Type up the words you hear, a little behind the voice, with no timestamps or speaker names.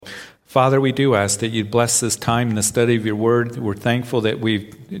Father, we do ask that you'd bless this time in the study of your word. We're thankful that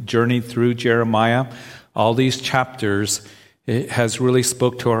we've journeyed through Jeremiah. All these chapters, it has really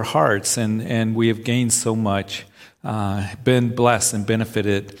spoke to our hearts, and we have gained so much, been blessed and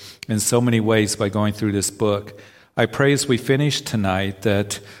benefited in so many ways by going through this book. I pray as we finish tonight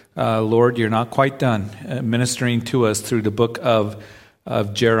that, Lord, you're not quite done ministering to us through the book of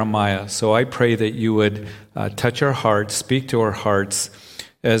Jeremiah. So I pray that you would touch our hearts, speak to our hearts,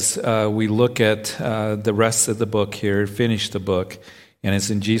 as we look at the rest of the book here, finish the book. And it's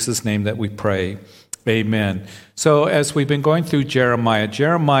in Jesus' name that we pray. Amen. So as we've been going through Jeremiah,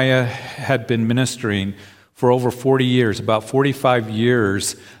 Jeremiah had been ministering for over 40 years, about 45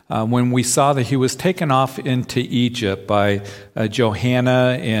 years, when we saw that he was taken off into Egypt by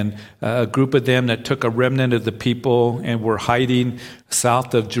Johanna and a group of them that took a remnant of the people and were hiding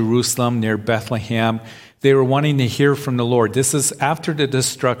south of Jerusalem near Bethlehem. They were wanting to hear from the Lord. This is after the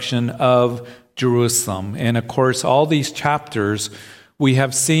destruction of Jerusalem. And of course, all these chapters, we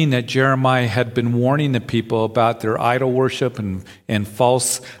have seen that Jeremiah had been warning the people about their idol worship and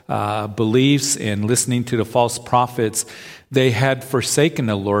false beliefs and listening to the false prophets. They had forsaken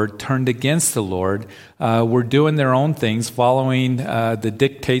the Lord, turned against the Lord, were doing their own things, following the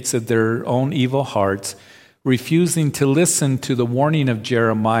dictates of their own evil hearts, refusing to listen to the warning of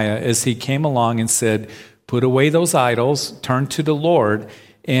Jeremiah as he came along and said, put away those idols, turn to the Lord,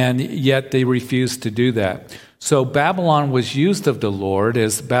 and yet they refused to do that. So Babylon was used of the Lord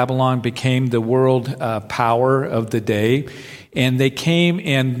as Babylon became the world power of the day. And they came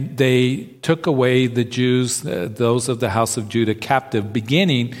and they took away the Jews, those of the house of Judah, captive,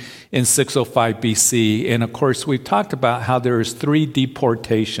 beginning in 605 BC. And of course, we've talked about how there is 3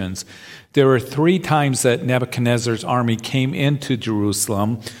 deportations. There were 3 times that Nebuchadnezzar's army came into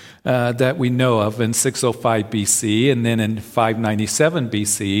Jerusalem that we know of in 605 BC and then in 597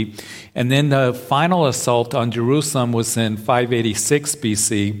 BC. And then the final assault on Jerusalem was in 586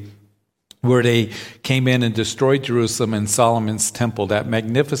 BC, where they came in and destroyed Jerusalem and Solomon's temple, that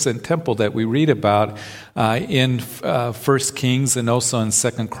magnificent temple that we read about in 1 Kings and also in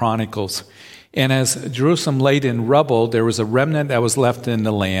 2 Chronicles. And as Jerusalem laid in rubble, there was a remnant that was left in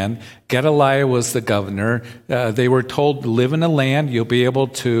the land. Gedaliah was the governor. They were told, live in the land. You'll be able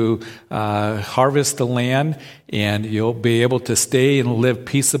to harvest the land, and you'll be able to stay and live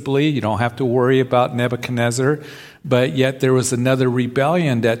peaceably. You don't have to worry about Nebuchadnezzar. But yet there was another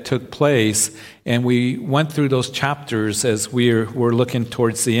rebellion that took place, and we went through those chapters as we're looking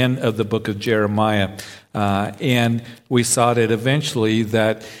towards the end of the book of Jeremiah. And we saw that eventually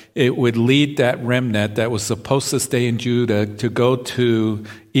that it would lead that remnant that was supposed to stay in Judah to go to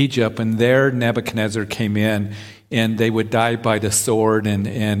Egypt, and there Nebuchadnezzar came in, and they would die by the sword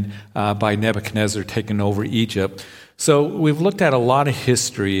and by Nebuchadnezzar taking over Egypt. So we've looked at a lot of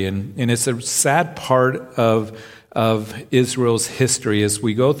history, and it's a sad part of Israel's history as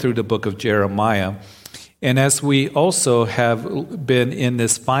we go through the book of Jeremiah. And as we also have been in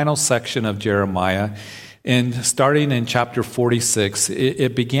this final section of Jeremiah, and starting in chapter 46,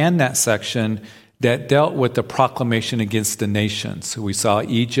 it began that section that dealt with the proclamation against the nations. We saw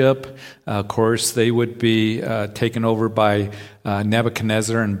Egypt, of course, they would be taken over by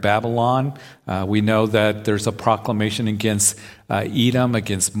Nebuchadnezzar and Babylon. We know that there's a proclamation against Edom,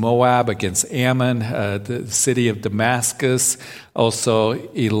 against Moab, against Ammon, the city of Damascus, also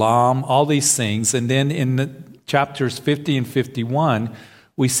Elam, all these things. And then in the chapters 50 and 51,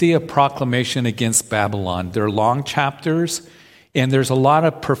 we see a proclamation against Babylon. They're long chapters, and there's a lot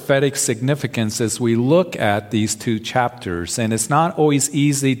of prophetic significance as we look at these 2 chapters. And it's not always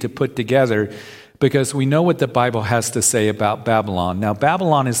easy to put together because we know what the Bible has to say about Babylon. Now,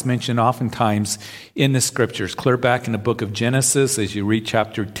 Babylon is mentioned oftentimes in the scriptures, clear back in the book of Genesis, as you read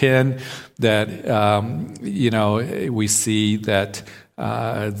chapter 10, that, we see that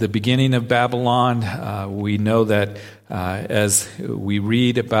the beginning of Babylon, we know that as we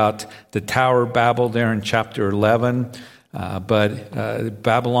read about the Tower of Babel there in chapter 11, but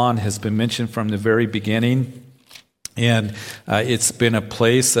Babylon has been mentioned from the very beginning. And it's been a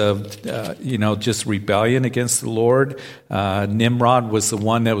place of, just rebellion against the Lord. Nimrod was the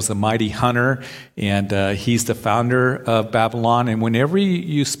one that was a mighty hunter, and he's the founder of Babylon. And whenever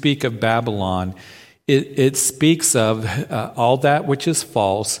you speak of Babylon, it speaks of all that which is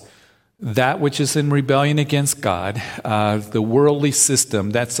false, that which is in rebellion against God, the worldly system,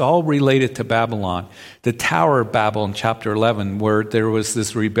 that's all related to Babylon. The Tower of Babel in chapter 11, where there was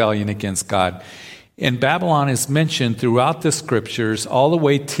this rebellion against God. And Babylon is mentioned throughout the scriptures all the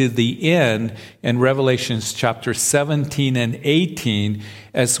way to the end in Revelations chapter 17 and 18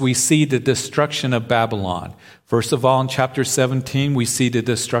 as we see the destruction of Babylon. First of all, in chapter 17, we see the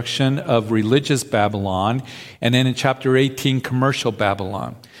destruction of religious Babylon, and then in chapter 18, commercial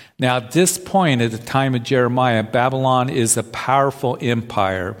Babylon. Now, at this point, at the time of Jeremiah, Babylon is a powerful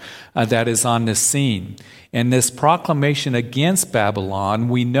empire that is on the scene. And this proclamation against Babylon,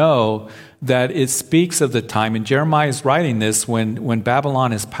 we know that it speaks of the time, and Jeremiah is writing this when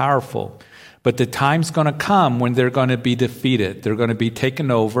Babylon is powerful. But the time's going to come when they're going to be defeated. They're going to be taken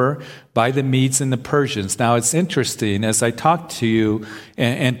over by the Medes and the Persians. Now, it's interesting, as I talked to you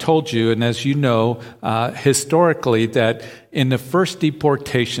and told you, and as you know, historically, that in the first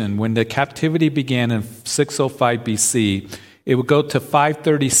deportation, when the captivity began in 605 BC, it would go to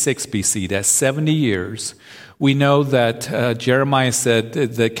 536 BC. That's 70 years. We know that Jeremiah said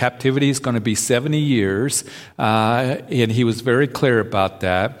the captivity is going to be 70 years, and he was very clear about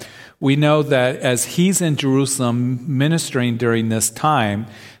that. We know that as he's in Jerusalem ministering during this time,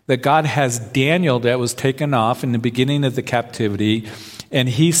 that God has Daniel that was taken off in the beginning of the captivity, and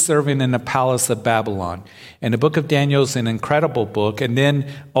he's serving in the palace of Babylon. And the book of Daniel is an incredible book. And then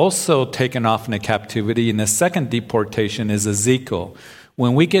also taken off in the captivity in the second deportation is Ezekiel.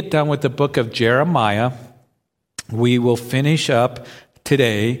 When we get done with the book of Jeremiah, we will finish up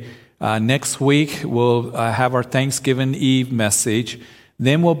today. Next week, we'll have our Thanksgiving Eve message.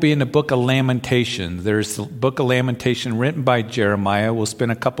 Then we'll be in the book of Lamentation. There's the book of Lamentation written by Jeremiah. We'll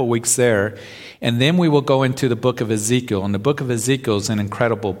spend a couple weeks there. And then we will go into the book of Ezekiel. And the book of Ezekiel is an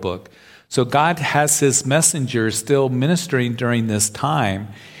incredible book. So God has his messengers still ministering during this time.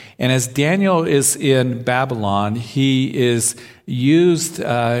 And as Daniel is in Babylon, he is used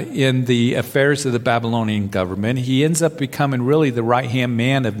in the affairs of the Babylonian government. He ends up becoming really the right-hand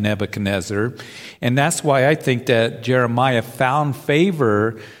man of Nebuchadnezzar. And that's why I think that Jeremiah found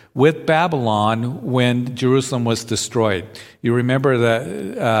favor with Babylon when Jerusalem was destroyed. You remember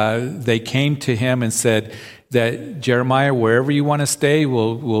that they came to him and said that, Jeremiah, wherever you want to stay,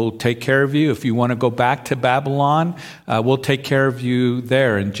 we'll take care of you. If you want to go back to Babylon, we'll take care of you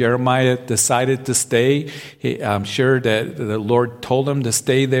there. And Jeremiah decided to stay. I'm sure that the Lord told him to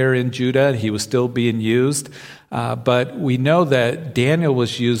stay there in Judah. He was still being used. But we know that Daniel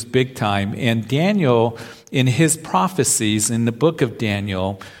was used big time. And Daniel, in his prophecies in the book of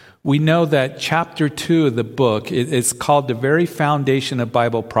Daniel, we know that chapter 2 of the book, it's called the very foundation of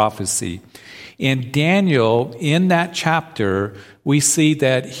Bible prophecy. And Daniel, in that chapter, we see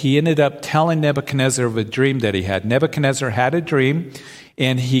that he ended up telling Nebuchadnezzar of a dream that he had. Nebuchadnezzar had a dream,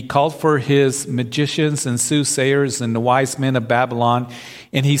 and he called for his magicians and soothsayers and the wise men of Babylon,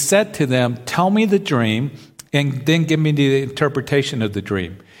 and he said to them, tell me the dream, and then give me the interpretation of the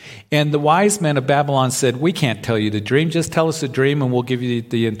dream. And the wise men of Babylon said, we can't tell you the dream, just tell us the dream and we'll give you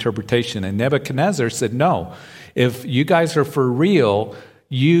the interpretation. And Nebuchadnezzar said, no, if you guys are for real,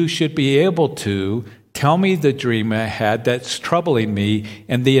 you should be able to tell me the dream I had that's troubling me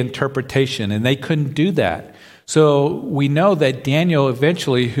and the interpretation. And they couldn't do that. So we know that Daniel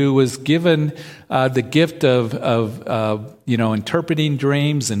eventually, who was given the gift of interpreting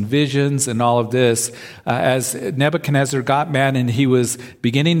dreams and visions and all of this, as Nebuchadnezzar got mad and he was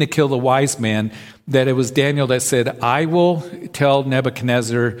beginning to kill the wise man, that it was Daniel that said, I will tell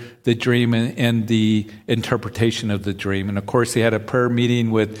Nebuchadnezzar the dream and the interpretation of the dream. And of course, he had a prayer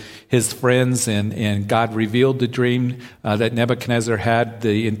meeting with his friends, and God revealed the dream that Nebuchadnezzar had,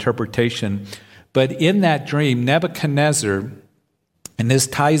 the interpretation. But in that dream, Nebuchadnezzar, and this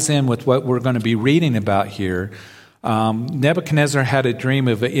ties in with what we're going to be reading about here, Nebuchadnezzar had a dream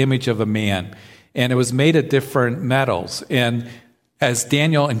of an image of a man, and it was made of different metals. And as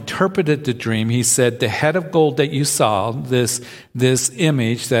Daniel interpreted the dream, he said, the head of gold that you saw, this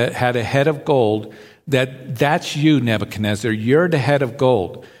image that had a head of gold, that's you, Nebuchadnezzar. You're the head of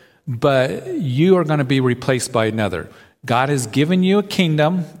gold, but you are going to be replaced by another. God has given you a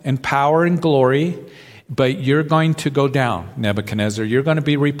kingdom and power and glory, but you're going to go down, Nebuchadnezzar. You're going to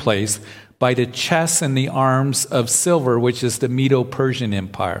be replaced by the chest and the arms of silver, which is the Medo-Persian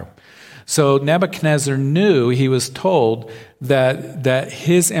Empire. So Nebuchadnezzar knew, he was told, that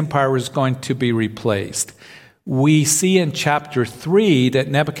his empire was going to be replaced. We see in chapter 3 that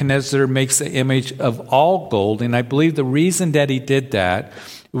Nebuchadnezzar makes an image of all gold, and I believe the reason that he did that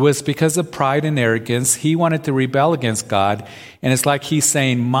was because of pride and arrogance. He wanted to rebel against God, and it's like he's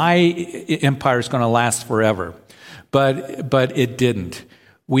saying, my empire is going to last forever. But it didn't.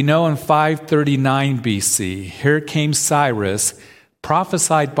 We know in 539 BC, here came Cyrus,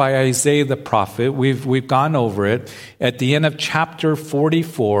 prophesied by Isaiah the prophet. We've gone over it. At the end of chapter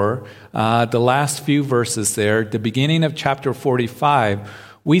 44, the last few verses there, the beginning of chapter 45,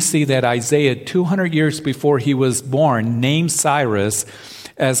 we see that Isaiah, 200 years before he was born, named Cyrus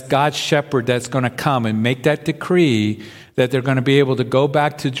as God's shepherd that's going to come and make that decree that they're going to be able to go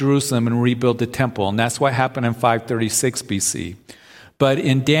back to Jerusalem and rebuild the temple. And that's what happened in 536 BC. But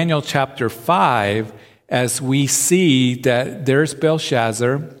in Daniel chapter 5, as we see that there's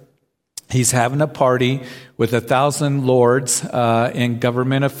Belshazzar, he's having a party with 1,000 lords and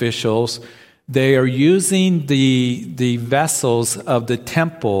government officials. They are using the vessels of the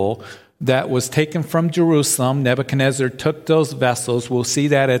temple that was taken from Jerusalem. Nebuchadnezzar took those vessels. We'll see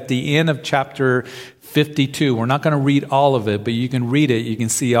that at the end of chapter 52. We're not going to read all of it, but you can read it. You can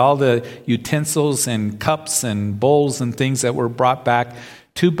see all the utensils and cups and bowls and things that were brought back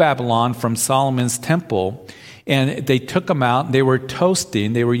to Babylon from Solomon's temple. And they took them out. They were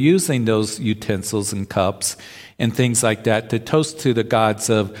toasting. They were using those utensils and cups and things like that to toast to the gods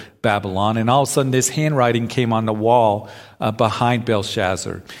of Babylon. And all of a sudden, this handwriting came on the wall behind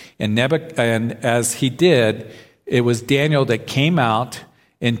Belshazzar. And as he did, it was Daniel that came out,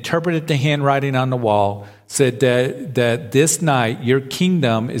 interpreted the handwriting on the wall, said that this night your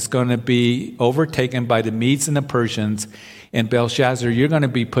kingdom is going to be overtaken by the Medes and the Persians, and Belshazzar, you're going to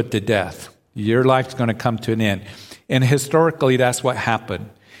be put to death. Your life's going to come to an end. And historically, that's what happened.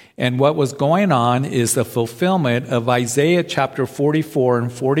 And what was going on is the fulfillment of Isaiah chapter 44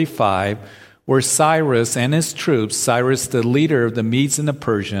 and 45, where Cyrus and his troops, Cyrus the leader of the Medes and the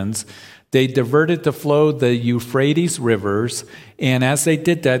Persians, they diverted the flow of the Euphrates rivers, and as they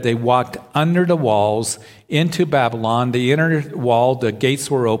did that, they walked under the walls into Babylon. The inner wall, the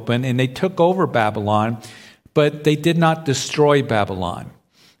gates were open, and they took over Babylon, but they did not destroy Babylon.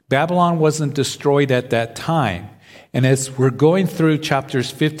 Babylon wasn't destroyed at that time. And as we're going through chapters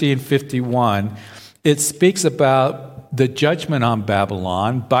 50 and 51, it speaks about the judgment on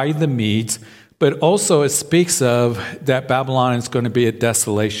Babylon by the Medes, but also it speaks of that Babylon is going to be a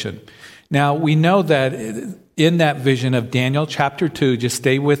desolation. Now, we know that in that vision of Daniel chapter 2, just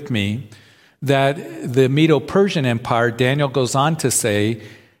stay with me, that the Medo-Persian Empire, Daniel goes on to say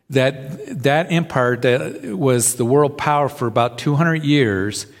that empire that was the world power for about 200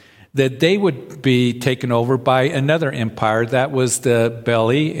 years, that they would be taken over by another empire that was the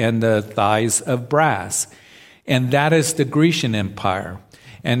belly and the thighs of brass. And that is the Grecian Empire.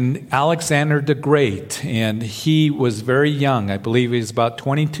 And Alexander the Great, and he was very young. I believe he was about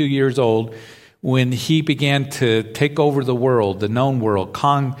 22 years old when he began to take over the world, the known world,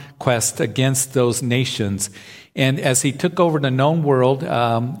 conquest against those nations. And as he took over the known world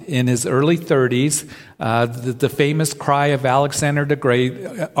in his early 30s, the famous cry of Alexander the Great,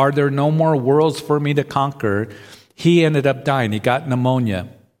 "Are there no more worlds for me to conquer?" He ended up dying. He got pneumonia.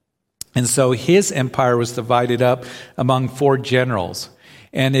 And so his empire was divided up among 4 generals.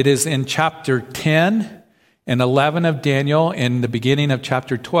 And it is in chapter 10 and 11 of Daniel and the beginning of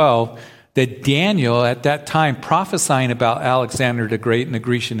chapter 12 that Daniel, at that time, prophesying about Alexander the Great and the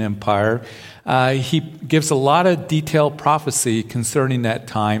Grecian Empire, he gives a lot of detailed prophecy concerning that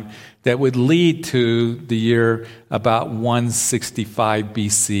time that would lead to the year about 165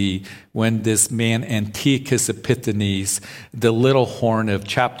 BC, when this man Antiochus Epiphanes, the little horn of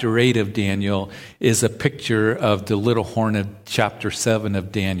chapter 8 of Daniel, is a picture of the little horn of chapter 7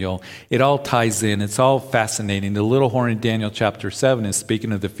 of Daniel. It all ties in. It's all fascinating. The little horn in Daniel chapter 7 is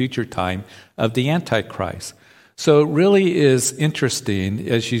speaking of the future time of the Antichrist. So it really is interesting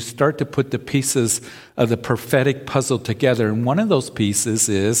as you start to put the pieces of the prophetic puzzle together. And one of those pieces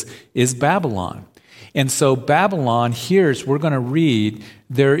is Babylon. And so Babylon, we're going to read,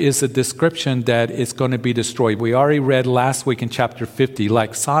 there is a description that it's going to be destroyed. We already read last week in chapter 50,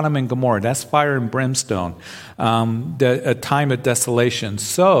 like Sodom and Gomorrah. That's fire and brimstone, a time of desolation.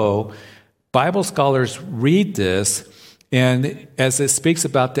 So Bible scholars read this, and as it speaks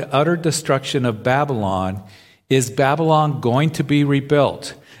about the utter destruction of Babylon, is Babylon going to be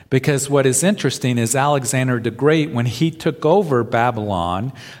rebuilt? Because what is interesting is Alexander the Great, when he took over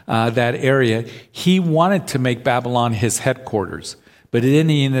Babylon, that area, he wanted to make Babylon his headquarters. But then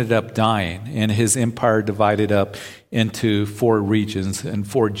he ended up dying, and his empire divided up into 4 regions and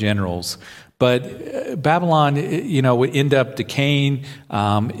 4 generals. But Babylon, would end up decaying.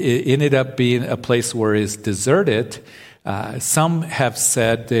 It ended up being a place where it's deserted. Some have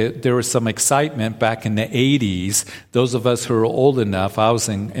said that there was some excitement back in the 80s. Those of us who are old enough, I was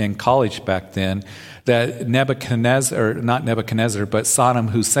in college back then, that not Nebuchadnezzar, but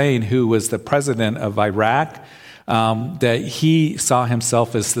Saddam Hussein, who was the president of Iraq, that he saw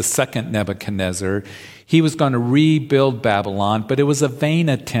himself as the second Nebuchadnezzar. He was going to rebuild Babylon, but it was a vain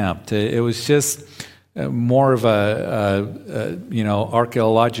attempt. It was just more of a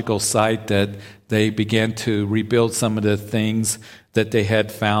archaeological site that they began to rebuild some of the things that they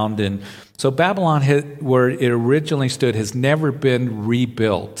had found. And so Babylon, where it originally stood, has never been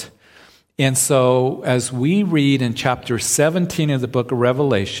rebuilt. And so as we read in chapter 17 of the book of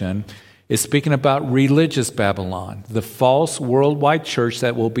Revelation, it's speaking about religious Babylon, the false worldwide church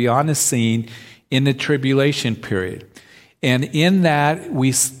that will be on the scene in the tribulation period. And in that,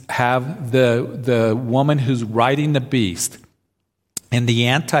 we have the woman who's riding the beast. And the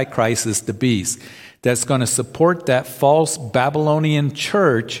Antichrist is the beast that's going to support that false Babylonian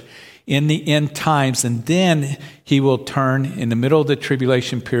church in the end times. And then he will turn in the middle of the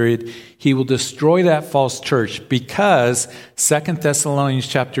tribulation period. He will destroy that false church because 2 Thessalonians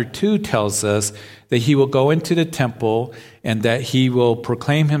chapter 2 tells us that he will go into the temple and that he will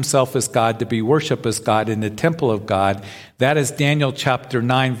proclaim himself as God, to be worshiped as God in the temple of God. That is Daniel chapter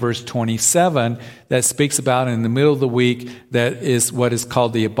 9, verse 27, that speaks about in the middle of the week, that is what is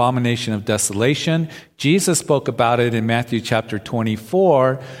called the abomination of desolation. Jesus spoke about it in Matthew chapter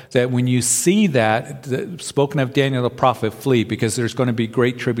 24, that when you see that, spoken of Daniel the prophet, flee, because there's going to be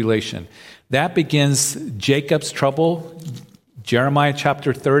great tribulation. That begins Jacob's trouble, Jeremiah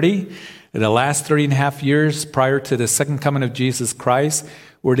chapter 30. The last 3.5 years prior to the second coming of Jesus Christ,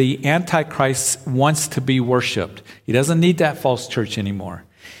 where the Antichrist wants to be worshiped. He doesn't need that false church anymore.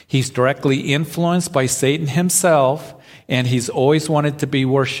 He's directly influenced by Satan himself, and he's always wanted to be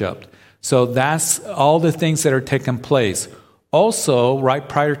worshiped. So that's all the things that are taking place. Also, right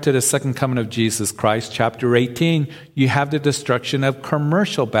prior to the second coming of Jesus Christ, chapter 18, you have the destruction of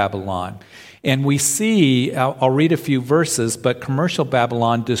commercial Babylon. And we see, I'll read a few verses, but commercial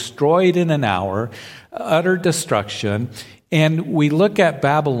Babylon destroyed in an hour, utter destruction. And we look at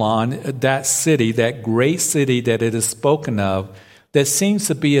Babylon, that city, that great city that it is spoken of, that seems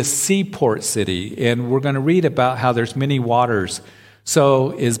to be a seaport city. And we're going to read about how there's many waters.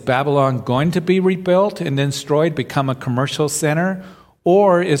 So is Babylon going to be rebuilt and then destroyed, become a commercial center?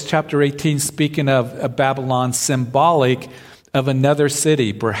 Or is chapter 18 speaking of a Babylon symbolic of another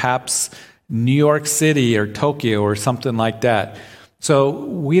city, perhaps New York City or Tokyo or something like that? So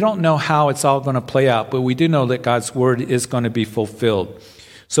we don't know how it's all going to play out, but we do know that God's word is going to be fulfilled.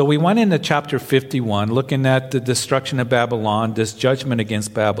 So we went into chapter 51, looking at the destruction of Babylon, this judgment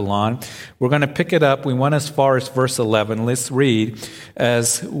against Babylon. We're going to pick it up. We went as far as verse 11. Let's read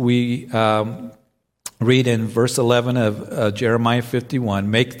as we read in verse 11 of Jeremiah 51,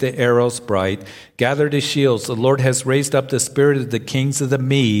 "Make the arrows bright, gather the shields. The Lord has raised up the spirit of the kings of the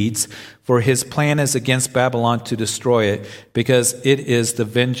Medes, for his plan is against Babylon to destroy it, because it is the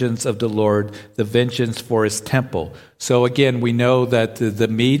vengeance of the Lord, the vengeance for his temple." So again, we know that the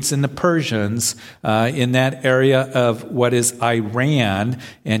Medes and the Persians in that area of what is Iran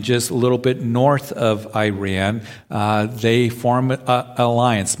and just a little bit north of Iran, they form an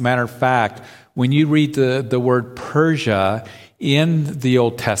alliance. Matter of fact, when you read the word Persia in the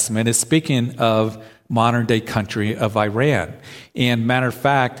Old Testament, it's speaking of modern-day country of Iran. And matter of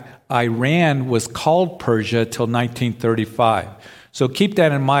fact, Iran was called Persia till 1935. So keep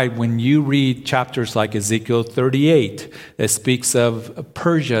that in mind when you read chapters like Ezekiel 38 that speaks of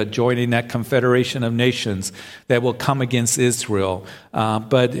Persia joining that confederation of nations that will come against Israel.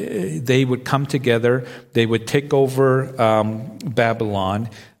 But they would come together. They would take over Babylon.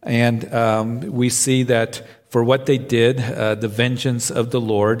 And we see that for what they did, the vengeance of the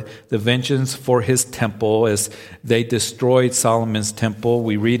Lord, the vengeance for his temple, as they destroyed Solomon's temple.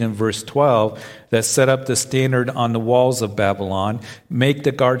 We read in verse 12 that set up the standard on the walls of Babylon, make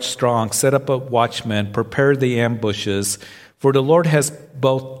the guard strong, set up a watchman, prepare the ambushes. For the Lord has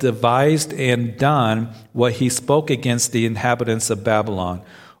both devised and done what he spoke against the inhabitants of Babylon.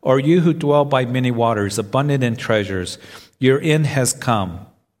 Or you who dwell by many waters, abundant in treasures, your end has come,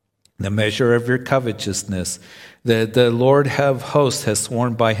 the measure of your covetousness. The Lord of hosts has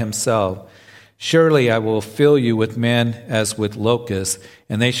sworn by himself. Surely I will fill you with men as with locusts,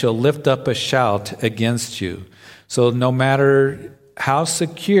 and they shall lift up a shout against you. So no matter how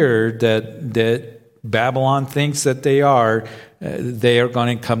secure that Babylon thinks that they are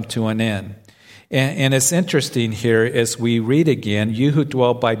going to come to an end. And it's interesting here as we read again, you who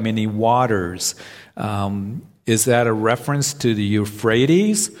dwell by many waters. Is that a reference to the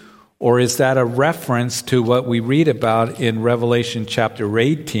Euphrates? Or is that a reference to what we read about in Revelation chapter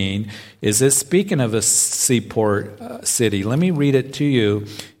 18? Is it speaking of a seaport city? Let me read it to you.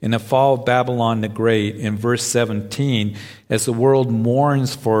 In the fall of Babylon the Great, in verse 17, as the world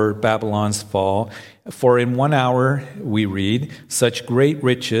mourns for Babylon's fall, for in 1 hour, we read, such great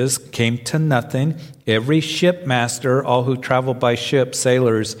riches came to nothing. Every shipmaster, all who travel by ship,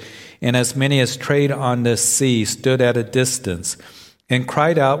 sailors, and as many as trade on the sea, stood at a distance and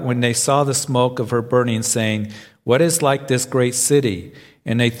cried out when they saw the smoke of her burning, saying, What is like this great city?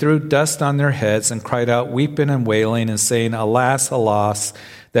 And they threw dust on their heads and cried out, weeping and wailing and saying, Alas, alas,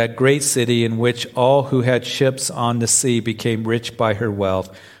 that great city in which all who had ships on the sea became rich by her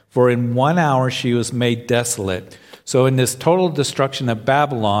wealth. For in 1 hour she was made desolate. So in this total destruction of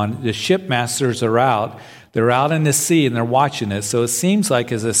Babylon, the shipmasters are out. They're out in the sea and they're watching it. So it seems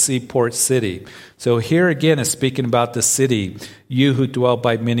like it's a seaport city. So here again is speaking about the city, you who dwell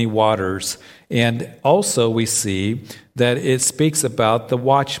by many waters. And also we see that it speaks about the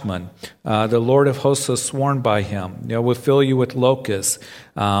watchman. The Lord of hosts has sworn by him. Will fill you with locusts.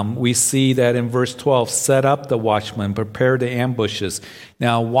 We see that in verse 12, set up the watchman, prepare the ambushes.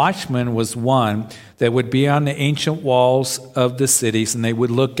 Now, watchman was one that would be on the ancient walls of the cities, and they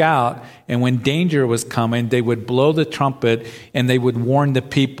would look out, and when danger was coming, they would blow the trumpet, and they would warn the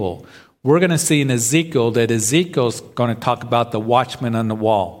people. We're going to see in Ezekiel that Ezekiel's going to talk about the watchman on the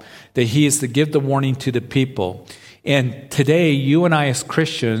wall, that he is to give the warning to the people. And today, you and I as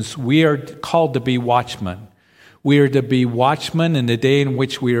Christians, we are called to be watchmen. We are to be watchmen in the day in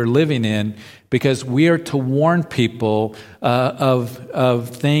which we are living in, because we are to warn people of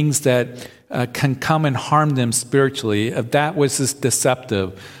things that can come and harm them spiritually. If that was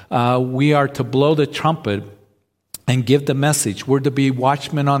deceptive, we are to blow the trumpet and give the message. We're to be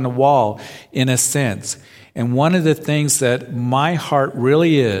watchmen on the wall in a sense. And one of the things that my heart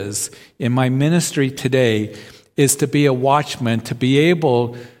really is in my ministry today is to be a watchman, to be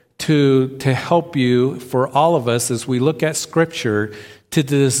able to help you, for all of us, as we look at Scripture, to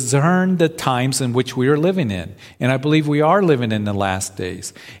discern the times in which we are living in. And I believe we are living in the last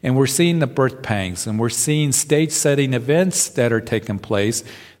days. And we're seeing the birth pangs, and we're seeing stage-setting events that are taking place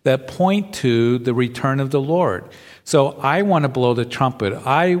that point to the return of the Lord. So I want to blow the trumpet.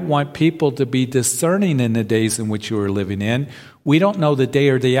 I want people to be discerning in the days in which you are living in. We don't know the day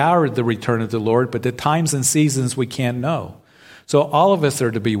or the hour of the return of the Lord, but the times and seasons we can't know. So all of us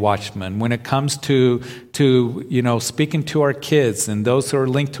are to be watchmen when it comes to speaking to our kids and those who are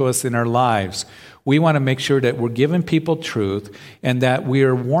linked to us in our lives. We want to make sure that we're giving people truth and that we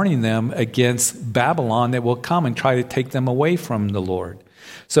are warning them against Babylon that will come and try to take them away from the Lord.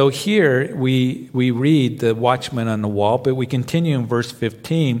 So here we read the watchman on the wall, but we continue in verse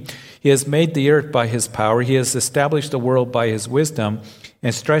 15. He has made the earth by his power. He has established the world by his wisdom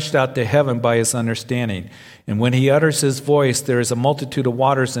and stretched out the heaven by his understanding. And when he utters his voice, there is a multitude of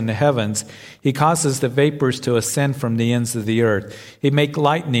waters in the heavens. He causes the vapors to ascend from the ends of the earth. He makes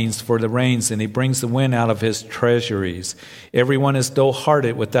lightnings for the rains, and he brings the wind out of his treasuries. Everyone is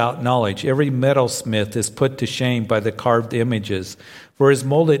dull-hearted without knowledge. Every metalsmith is put to shame by the carved images. For his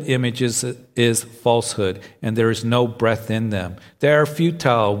molded images is falsehood, and there is no breath in them. They are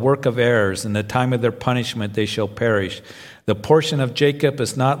futile, work of errors. In the time of their punishment they shall perish. The portion of Jacob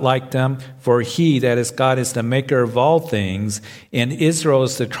is not like them, for he, that is God, is the maker of all things, and Israel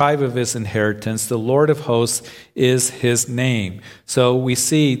is the tribe of his inheritance. The Lord of hosts is his name. So we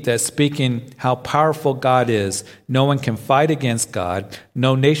see that speaking how powerful God is, no one can fight against God.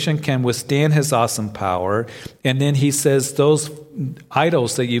 No nation can withstand his awesome power. And then he says those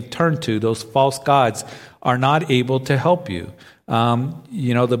idols that you've turned to, those false gods, are not able to help you.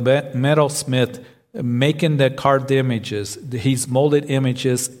 The metalsmith making the carved images, he's molded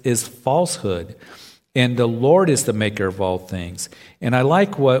images, is falsehood. And the Lord is the maker of all things. And I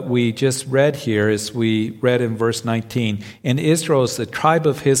like what we just read here as we read in verse 19. And Israel is the tribe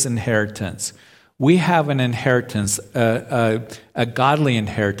of his inheritance. We have an inheritance, a godly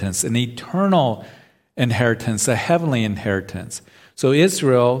inheritance, an eternal inheritance, a heavenly inheritance. So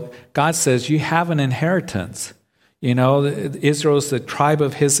Israel, God says, you have an inheritance. Israel is the tribe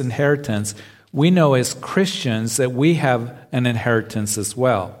of his inheritance. We know as Christians that we have an inheritance as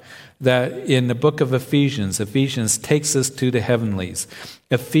well. That in the book of Ephesians takes us to the heavenlies.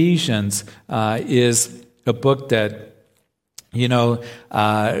 Ephesians is a book that,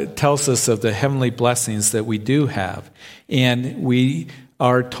 tells us of the heavenly blessings that we do have. And we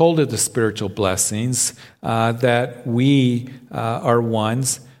are told of the spiritual blessings that we are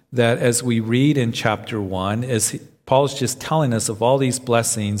ones that, as we read in chapter 1, as Paul's just telling us of all these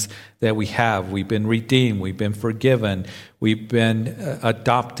blessings that we have. We've been redeemed. We've been forgiven. We've been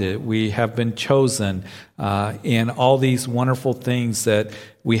adopted. We have been chosen. And all these wonderful things that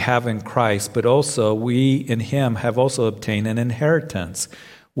we have in Christ. But also we in him have also obtained an inheritance.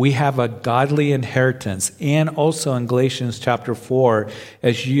 We have a godly inheritance. And also in Galatians chapter 4,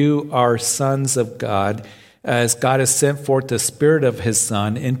 as you are sons of God, as God has sent forth the Spirit of his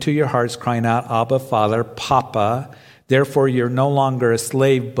Son into your hearts, crying out, Abba, Father, Papa. Therefore, you're no longer a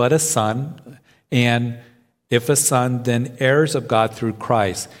slave, but a son. And if a son, then heirs of God through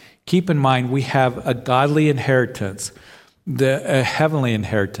Christ. Keep in mind, we have a godly inheritance, a heavenly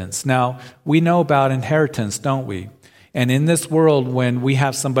inheritance. Now, we know about inheritance, don't we? And in this world, when we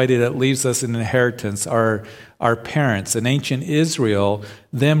have somebody that leaves us an inheritance, our parents, in ancient Israel,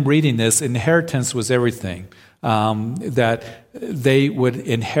 them reading this, inheritance was everything. That they would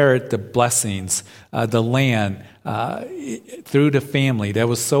inherit the blessings, the land, through the family. That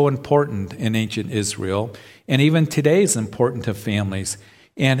was so important in ancient Israel. And even today is important to families.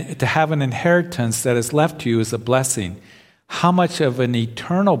 And to have an inheritance that is left to you is a blessing. How much of an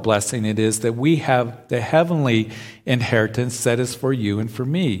eternal blessing it is that we have the heavenly inheritance that is for you and for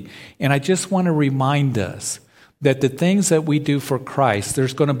me. And I just want to remind us that the things that we do for Christ,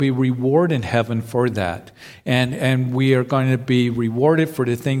 there's going to be reward in heaven for that. And we are going to be rewarded for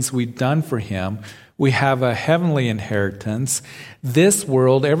the things we've done for Him. We have a heavenly inheritance. This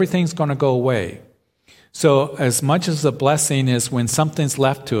world, everything's going to go away. So as much as the blessing is when something's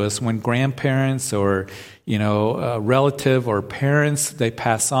left to us, when grandparents or a relative or parents, they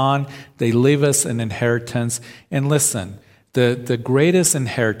pass on, they leave us an inheritance. And listen, the greatest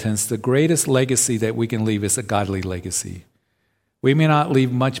inheritance, the greatest legacy that we can leave is a godly legacy. We may not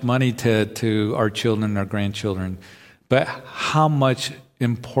leave much money to our children, our grandchildren, but how much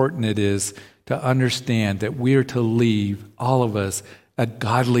important it is to understand that we are to leave, all of us, a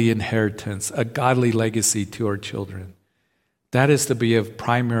godly inheritance, a godly legacy to our children. That is to be of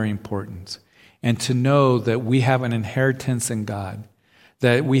primary importance. And to know that we have an inheritance in God,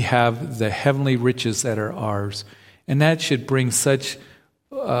 that we have the heavenly riches that are ours. And that should bring such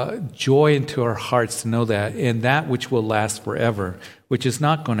joy into our hearts to know that, and that which will last forever, which is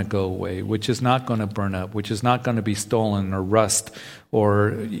not going to go away, which is not going to burn up, which is not going to be stolen or rust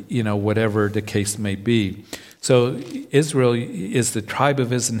or, whatever the case may be. So Israel is the tribe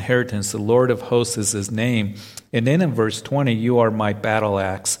of His inheritance. The Lord of hosts is His name. And then in verse 20, you are my battle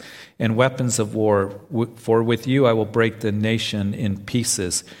axe and weapons of war. For with you I will break the nation in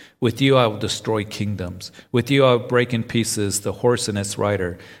pieces. With you I will destroy kingdoms. With you I will break in pieces the horse and its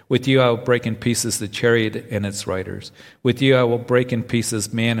rider. With you I will break in pieces the chariot and its riders. With you I will break in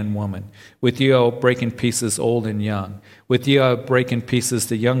pieces man and woman. With you I will break in pieces old and young. With you I will break in pieces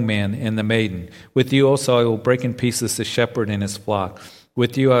the young man and the maiden. With you also I will break in pieces the shepherd and his flock.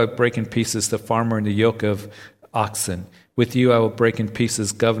 With you I will break in pieces the farmer and the yoke of oxen. With you I will break in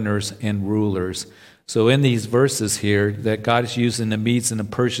pieces governors and rulers. So in these verses here, that God is using the Medes and the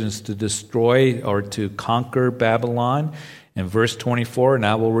Persians to destroy or to conquer Babylon. In verse 24, and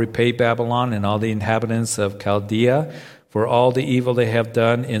I will repay Babylon and all the inhabitants of Chaldea for all the evil they have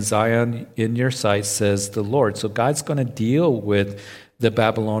done in Zion in your sight, says the Lord. So God's going to deal with the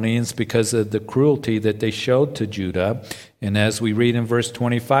Babylonians because of the cruelty that they showed to Judah. And as we read in verse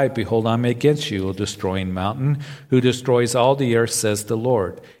 25, behold, I am against you, a destroying mountain, who destroys all the earth, says the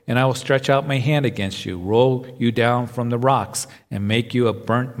Lord. And I will stretch out my hand against you, roll you down from the rocks, and make you a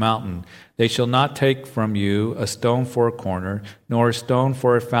burnt mountain. They shall not take from you a stone for a corner, nor a stone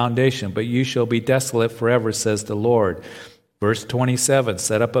for a foundation, but you shall be desolate forever, says the Lord. Verse 27,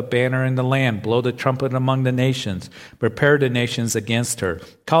 set up a banner in the land, blow the trumpet among the nations, prepare the nations against her,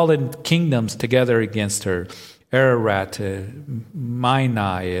 call the kingdoms together against her, Ararat,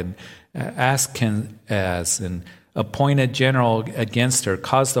 Minai, and Ashkenaz, and appoint a general against her,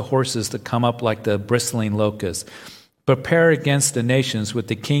 cause the horses to come up like the bristling locusts. Prepare against the nations with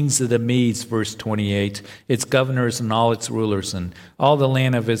the kings of the Medes, verse 28, its governors and all its rulers, and all the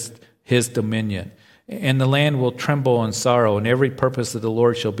land of his dominion. And the land will tremble in sorrow, and every purpose of the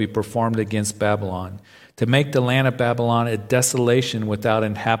Lord shall be performed against Babylon, to make the land of Babylon a desolation without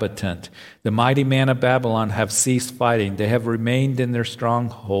inhabitant. The mighty men of Babylon have ceased fighting. They have remained in their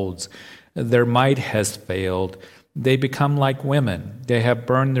strongholds. Their might has failed. They become like women. They have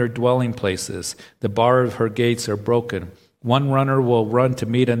burned their dwelling places. The bar of her gates are broken. One runner will run to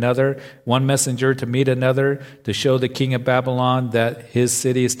meet another, one messenger to meet another, to show the king of Babylon that his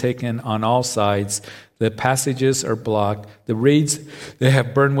city is taken on all sides. The passages are blocked. The reeds they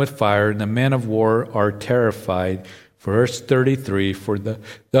have burned with fire, and the men of war are terrified. Verse 33,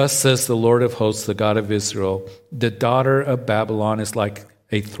 thus says the Lord of hosts, the God of Israel, the daughter of Babylon is like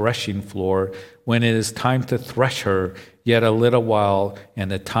a threshing floor. When it is time to thresh her, yet a little while,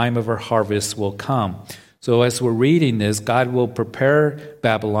 and the time of her harvest will come. So as we're reading this, God will prepare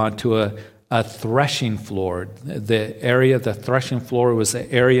Babylon to a threshing floor. The threshing floor was an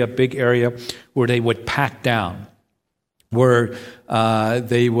area, big area, where they would pack down, where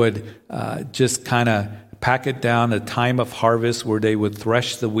they would just kind of pack it down, a time of harvest where they would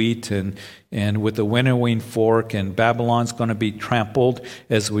thresh the wheat and with the winnowing fork, and Babylon's going to be trampled.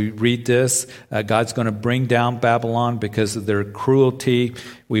 As we read this, God's going to bring down Babylon because of their cruelty.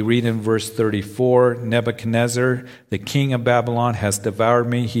 We read in verse 34, Nebuchadnezzar, the king of Babylon, has devoured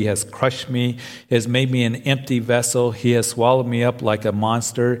me. He has crushed me. He has made me an empty vessel. He has swallowed me up like a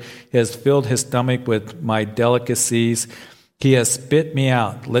monster. He has filled his stomach with my delicacies. He has spit me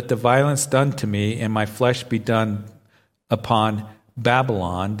out. Let the violence done to me and my flesh be done upon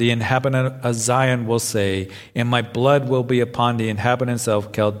Babylon. The inhabitant of Zion will say, and my blood will be upon the inhabitants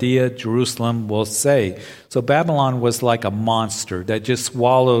of Chaldea. Jerusalem will say. So Babylon was like a monster that just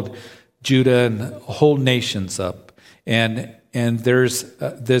swallowed Judah and whole nations up. And there's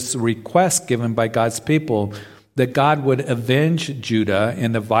this request given by God's people that God would avenge Judah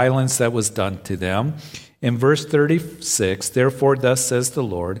and the violence that was done to them. In verse 36, therefore thus says the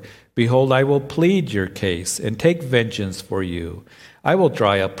Lord, behold, I will plead your case and take vengeance for you. I will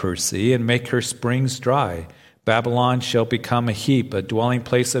dry up her sea and make her springs dry. Babylon shall become a heap, a dwelling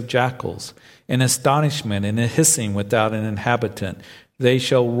place of jackals, an astonishment and a hissing without an inhabitant. They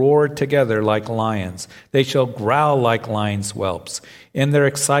shall roar together like lions. They shall growl like lions' whelps. In their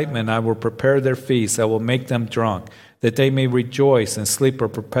excitement I will prepare their feasts. I will make them drunk, that they may rejoice and sleep a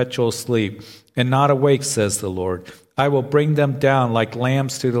perpetual sleep, and not awake, says the Lord. I will bring them down like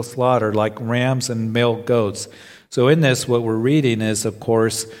lambs to the slaughter, like rams and male goats. So in this, what we're reading is, of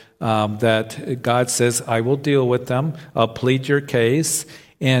course, that God says, I will deal with them. I'll plead your case.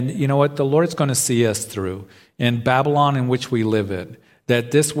 And you know what? The Lord's going to see us through. In Babylon in which we live in,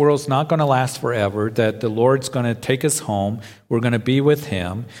 that this world's not going to last forever, that the Lord's going to take us home. We're going to be with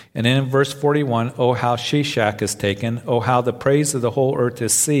him. And then in verse 41, oh, how Shishak is taken. Oh, how the praise of the whole earth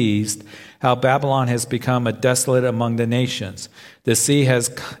is seized. How Babylon has become a desolate among the nations. The sea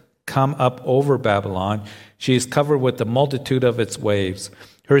has come up over Babylon. She is covered with the multitude of its waves.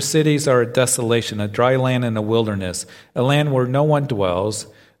 Her cities are a desolation, a dry land and a wilderness, a land where no one dwells,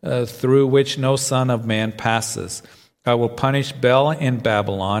 through which no son of man passes. I will punish Bel in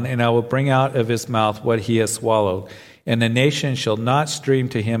Babylon, and I will bring out of his mouth what he has swallowed. And the nation shall not stream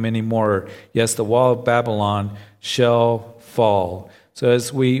to him any more. Yes, the wall of Babylon shall fall. So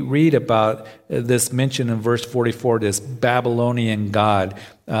as we read about this mention in verse 44, this Babylonian god,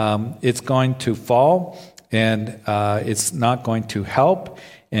 it's going to fall, and it's not going to help.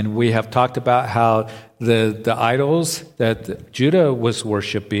 And we have talked about how the idols that Judah was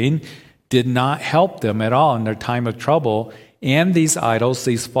worshiping did not help them at all in their time of trouble. And these idols,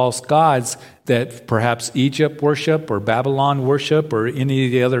 these false gods that perhaps Egypt worship or Babylon worship or any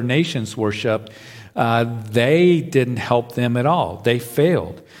of the other nations worship, they didn't help them at all. They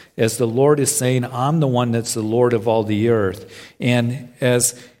failed. As the Lord is saying, I'm the one that's the Lord of all the earth. And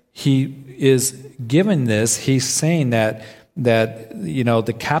as he is given this, he's saying that you know,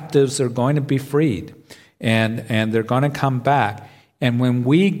 the captives are going to be freed and they're going to come back. And when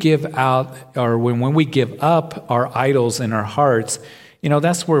we give out, or when we give up our idols in our hearts, you know,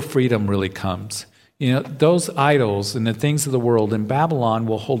 that's where freedom really comes. You know, those idols and the things of the world in Babylon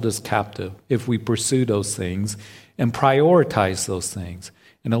will hold us captive if we pursue those things and prioritize those things.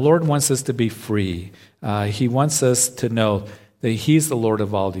 And the Lord wants us to be free. He wants us to know that he's the Lord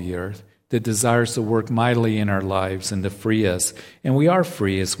of all the earth, that desires to work mightily in our lives and to free us. And we are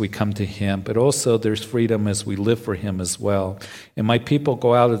free as we come to him, but also there's freedom as we live for him as well. And my people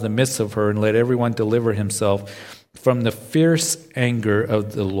go out of the midst of her and let everyone deliver himself from the fierce anger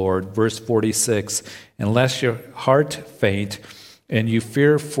of the Lord. Verse 46, unless your heart faint and you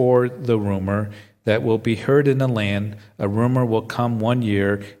fear for the rumor that will be heard in the land, a rumor will come 1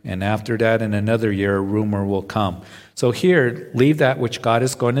 year, and after that in another year a rumor will come. So here, leave that which God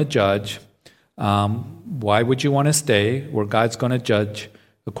is going to judge. Why would you want to stay where God's going to judge?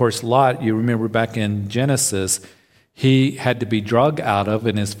 Of course, Lot, you remember back in Genesis, he had to be dragged out of,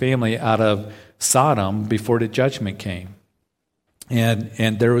 and his family out of Sodom before the judgment came.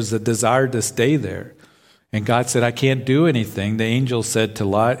 And there was a desire to stay there. And God said, I can't do anything. The angel said to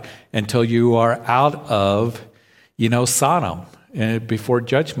Lot, until you are out of, Sodom before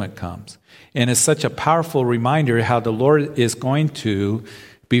judgment comes. And it's such a powerful reminder how the Lord is going to,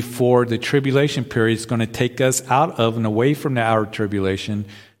 before the tribulation period, is going to take us out of and away from the outer tribulation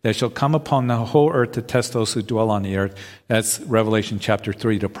that shall come upon the whole earth to test those who dwell on the earth. That's Revelation chapter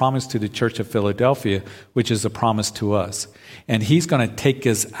 3, the promise to the church of Philadelphia, which is a promise to us. And he's going to take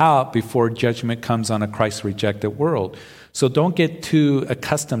us out before judgment comes on a Christ-rejected world. So don't get too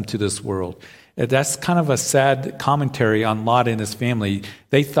accustomed to this world. That's kind of a sad commentary on Lot and his family.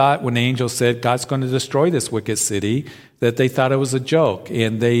 They thought when the angel said God's going to destroy this wicked city, that they thought it was a joke,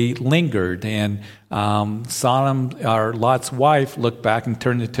 and they lingered. And Sodom, or Lot's wife, looked back and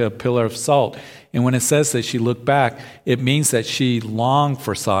turned into a pillar of salt. And when it says that she looked back, it means that she longed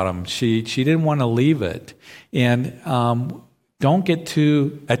for Sodom. She didn't want to leave it. And don't get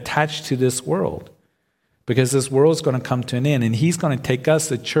too attached to this world, because this world is going to come to an end, and he's going to take us,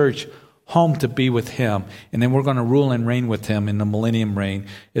 the church, home to be with him, and then we're going to rule and reign with him in the millennium reign.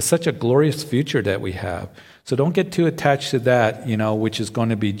 It's such a glorious future that we have. So don't get too attached to that, which is going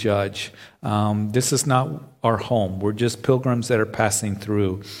to be judged. This is not our home. We're just pilgrims that are passing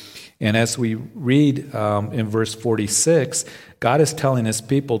through. And as we read in verse 46, God is telling his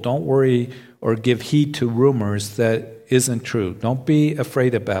people, don't worry or give heed to rumors that isn't true. Don't be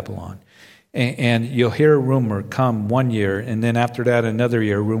afraid of Babylon. And you'll hear a rumor come one year, and then after that, another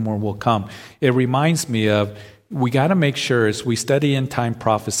year, a rumor will come. It reminds me of, we got to make sure as we study end time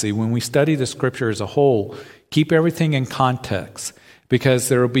prophecy, when we study the scripture as a whole, keep everything in context, because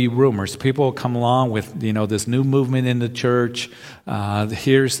there will be rumors. People will come along with, this new movement in the church.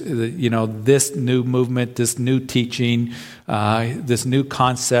 Here's, this new movement, this new teaching, this new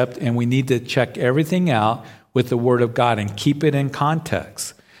concept, and we need to check everything out with the Word of God and keep it in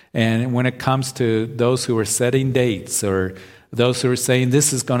context. And when it comes to those who are setting dates, or those who are saying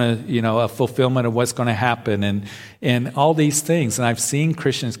this is going to, a fulfillment of what's going to happen, and all these things. And I've seen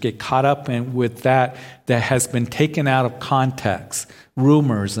Christians get caught up with that has been taken out of context,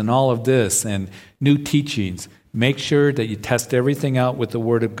 rumors and all of this and new teachings. Make sure that you test everything out with the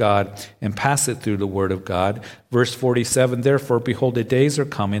Word of God and pass it through the Word of God. Verse 47, therefore, behold, the days are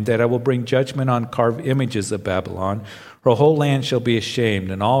coming that I will bring judgment on carved images of Babylon. Her whole land shall be ashamed,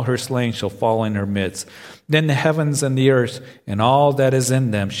 and all her slain shall fall in her midst. Then the heavens and the earth and all that is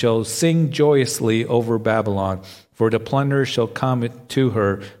in them shall sing joyously over Babylon, for the plunderer shall come to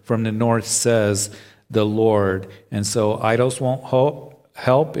her from the north, says the Lord. And so idols won't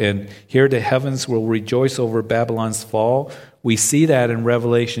help, and here the heavens will rejoice over Babylon's fall. We see that in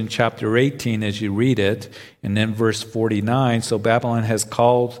Revelation chapter 18 as you read it, and then verse 49. So Babylon has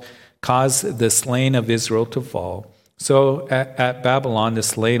caused the slain of Israel to fall. So at Babylon, the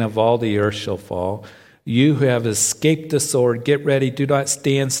slain of all the earth shall fall. You who have escaped the sword, get ready, do not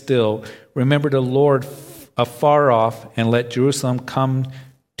stand still. Remember the Lord afar off, and let Jerusalem come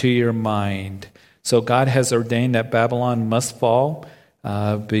to your mind. So God has ordained that Babylon must fall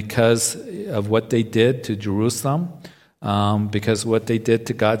because of what they did to Jerusalem, because of what they did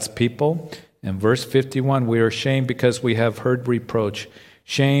to God's people. In verse 51, we are ashamed because we have heard reproach.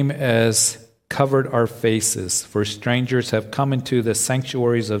 Shame as covered our faces, for strangers have come into the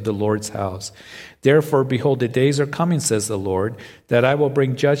sanctuaries of the Lord's house. Therefore, behold, the days are coming, says the Lord, that I will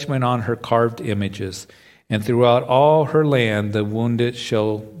bring judgment on her carved images, and throughout all her land the wounded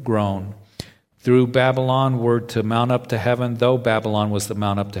shall groan. Through Babylon were to mount up to heaven, though Babylon was to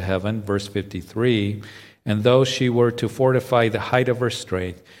mount up to heaven, verse 53, and though she were to fortify the height of her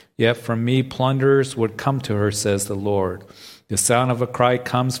strength, yet from me plunderers would come to her, says the Lord. The sound of a cry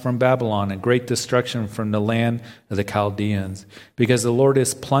comes from Babylon, and great destruction from the land of the Chaldeans, because the Lord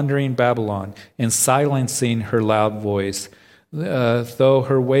is plundering Babylon and silencing her loud voice. Though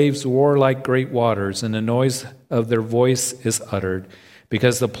her waves roar like great waters, and the noise of their voice is uttered,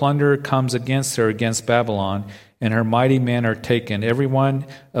 because the plunderer comes against her, against Babylon, and her mighty men are taken. Every one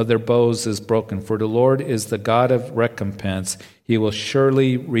of their bows is broken, for the Lord is the God of recompense. He will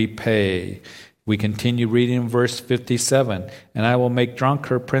surely repay. We continue reading in verse 57. And I will make drunk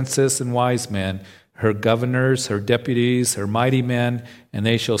her princes and wise men, her governors, her deputies, her mighty men, and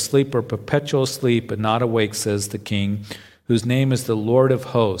they shall sleep a perpetual sleep and not awake, says the King, whose name is the Lord of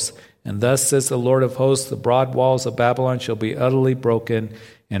hosts. And thus says the Lord of hosts, the broad walls of Babylon shall be utterly broken,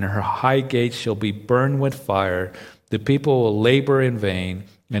 and her high gates shall be burned with fire. The people will labor in vain,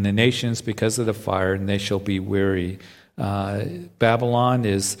 and the nations because of the fire, and they shall be weary. Babylon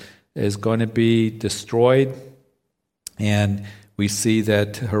is going to be destroyed, and we see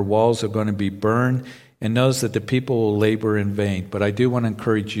that her walls are going to be burned, and knows that the people will labor in vain. But I do want to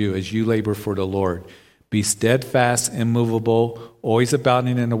encourage you, as you labor for the Lord, be steadfast, immovable, always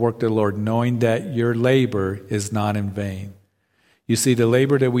abounding in the work of the Lord, knowing that your labor is not in vain. You see, the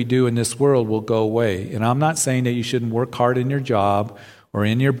labor that we do in this world will go away. And I'm not saying that you shouldn't work hard in your job or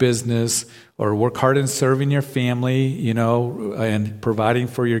in your business or work hard in serving your family, and providing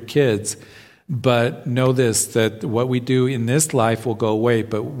for your kids. But know this, that what we do in this life will go away.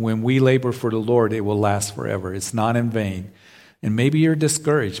 But when we labor for the Lord, it will last forever. It's not in vain. And maybe you're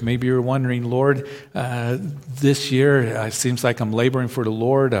discouraged. Maybe you're wondering, Lord, this year it seems like I'm laboring for the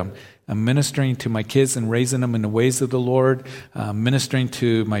Lord. I'm I'm ministering to my kids and raising them in the ways of the Lord. I'm ministering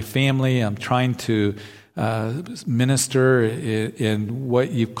to my family. I'm trying to minister in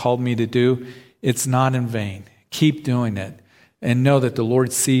what you've called me to do. It's not in vain. Keep doing it. And know that the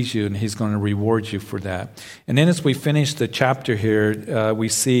Lord sees you and He's going to reward you for that. And then as we finish the chapter here, we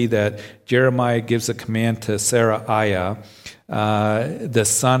see that Jeremiah gives a command to Seraiah, the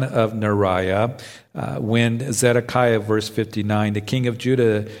son of Neriah, when Zedekiah, verse 59, the king of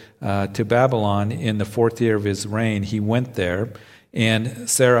Judah, to Babylon in the 4th year of his reign, he went there, and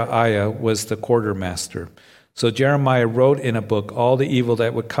Seraiah was the quartermaster. So Jeremiah wrote in a book all the evil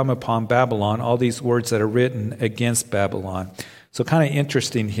that would come upon Babylon, all these words that are written against Babylon. So kind of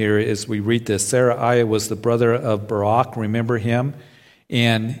interesting here as we read this. Seraiah was the brother of Baruch, remember him?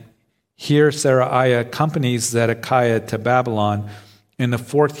 And here Seraiah accompanies Zedekiah to Babylon in the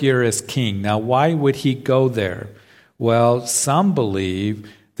 4th year as king. Now why would he go there? Well, some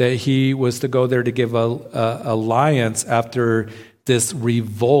believe that he was to go there to give alliance after this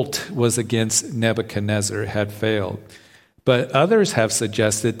revolt was against Nebuchadnezzar, had failed. But others have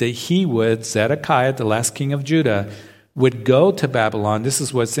suggested that Zedekiah, the last king of Judah, would go to Babylon. This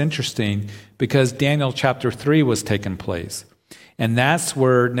is what's interesting, because Daniel chapter 3 was taking place. And that's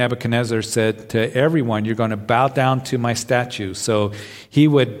where Nebuchadnezzar said to everyone, you're going to bow down to my statue. So he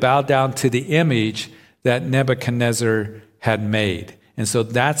would bow down to the image that Nebuchadnezzar had made. And so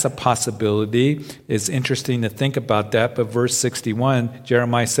that's a possibility. It's interesting to think about that. But verse 61,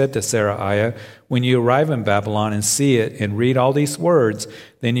 Jeremiah said to Seraiah, when you arrive in Babylon and see it and read all these words,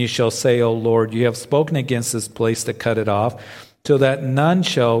 then you shall say, O Lord, you have spoken against this place to cut it off, so that none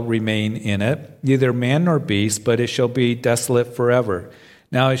shall remain in it, neither man nor beast, but it shall be desolate forever.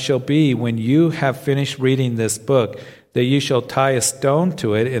 Now it shall be, when you have finished reading this book, that you shall tie a stone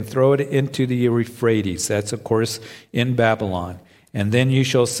to it and throw it into the Euphrates. That's, of course, in Babylon. And then you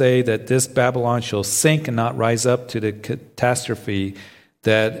shall say that this Babylon shall sink and not rise up to the catastrophe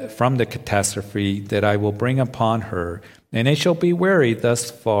from the catastrophe that I will bring upon her. And it shall be weary. Thus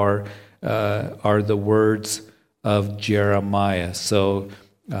far are the words of Jeremiah. So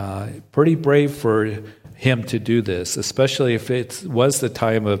pretty brave for him to do this, especially if it was the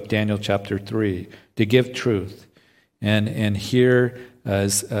time of Daniel chapter 3, to give truth. And here,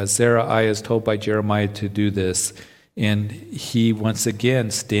 as Seraiah is told by Jeremiah to do this, and he, once again,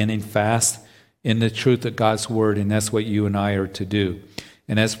 standing fast in the truth of God's word, and that's what you and I are to do.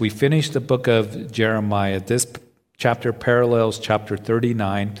 And as we finish the book of Jeremiah, this chapter parallels chapter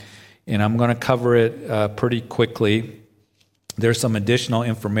 39, and I'm going to cover it pretty quickly. There's some additional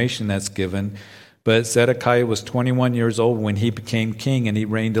information that's given, but Zedekiah was 21 years old when he became king, and he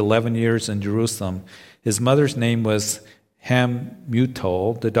reigned 11 years in Jerusalem. His mother's name was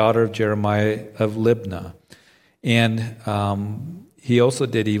Hamutal, the daughter of Jeremiah of Libnah. And he also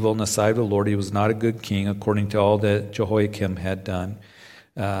did evil in the sight of the Lord. He was not a good king, according to all that Jehoiakim had done.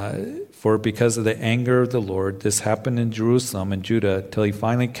 For because of the anger of the Lord, this happened in Jerusalem and Judah, till he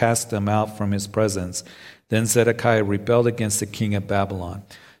finally cast them out from his presence. Then Zedekiah rebelled against the king of Babylon.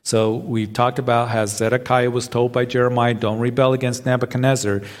 So we've talked about how Zedekiah was told by Jeremiah, don't rebel against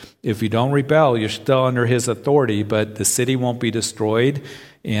Nebuchadnezzar. If you don't rebel, you're still under his authority, but the city won't be destroyed,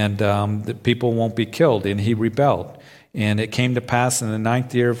 and the people won't be killed. And he rebelled. And it came to pass in the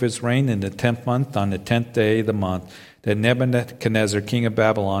 9th year of his reign, in the 10th month, on the 10th day of the month, that Nebuchadnezzar, king of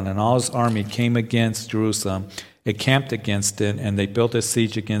Babylon, and all his army came against Jerusalem, encamped against it, and they built a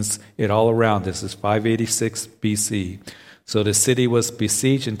siege against it all around. This is 586 BC. So the city was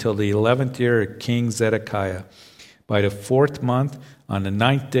besieged until the 11th year of King Zedekiah. By the 4th month, on the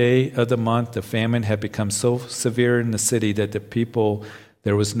 9th day of the month, the famine had become so severe in the city that the people,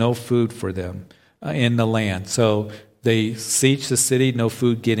 there was no food for them in the land. So they sieged the city, no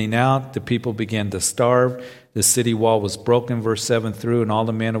food getting out. The people began to starve. The city wall was broken, verse 7 through, and all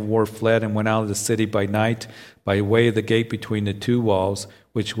the men of war fled and went out of the city by night by way of the gate between the two walls,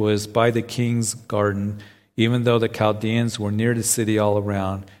 which was by the king's garden, even though the Chaldeans were near the city all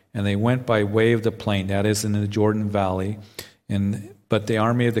around. And they went by way of the plain, that is, in the Jordan Valley. But the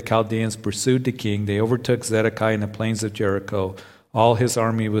army of the Chaldeans pursued the king. They overtook Zedekiah in the plains of Jericho. All his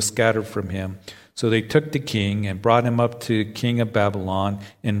army was scattered from him. So they took the king and brought him up to king of Babylon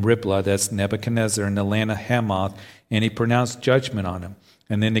in Riblah, that's Nebuchadnezzar, in the land of Hamath, and he pronounced judgment on him.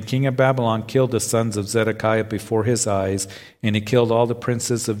 And then the king of Babylon killed the sons of Zedekiah before his eyes, and he killed all the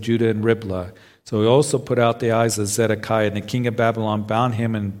princes of Judah in Riblah. So he also put out the eyes of Zedekiah, and the king of Babylon bound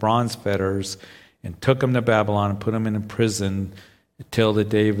him in bronze fetters and took him to Babylon and put him in a prison till the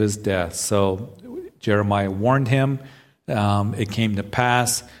day of his death. So Jeremiah warned him. It came to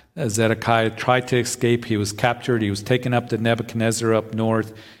pass. Zedekiah tried to escape. He was captured. He was taken up to Nebuchadnezzar up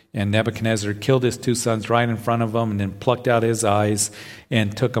north. And Nebuchadnezzar killed his 2 sons right in front of him and then plucked out his eyes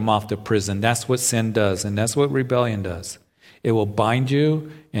and took him off to prison. That's what sin does, and that's what rebellion does. It will bind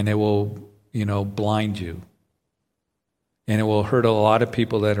you, and it will, blind you. And it will hurt a lot of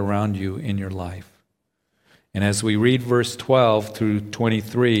people that are around you in your life. And as we read verse 12 through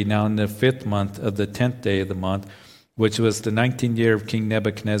 23, now in the 5th month of the 10th day of the month, which was the 19th year of King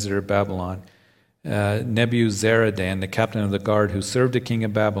Nebuchadnezzar of Babylon, Nebuzaradan, the captain of the guard who served the king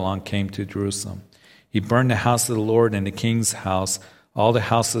of Babylon, came to Jerusalem. He burned the house of the Lord and the king's house, all the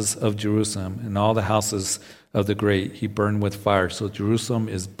houses of Jerusalem, and all the houses of the great he burned with fire. So Jerusalem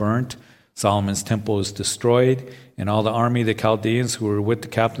is burnt, Solomon's temple is destroyed, and all the army of the Chaldeans who were with the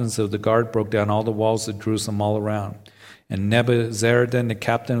captains of the guard broke down all the walls of Jerusalem all around. And Nebuzaradan, the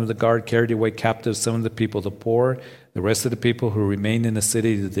captain of the guard, carried away captive some of the people, the poor, the rest of the people who remained in the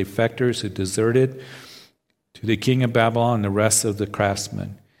city, the defectors who deserted to the king of Babylon, and the rest of the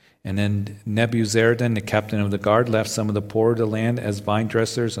craftsmen. And then Nebuzaradan, the captain of the guard, left some of the poor of the land as vine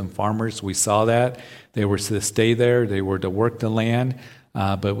dressers and farmers. We saw that. They were to stay there. They were to work the land.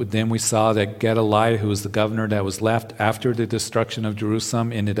 But then we saw that Gedaliah, who was the governor that was left after the destruction of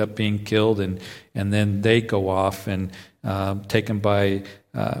Jerusalem, ended up being killed. And then they go off and taken by,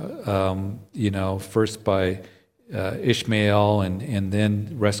 first by Ishmael and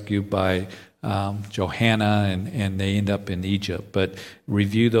then rescued by Johanna, and they end up in Egypt. But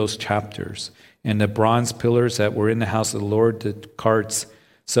review those chapters. And the bronze pillars that were in the house of the Lord, the carts.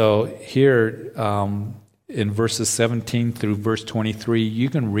 So here in verses 17 through verse 23, you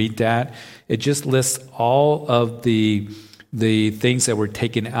can read that. It just lists all of the things that were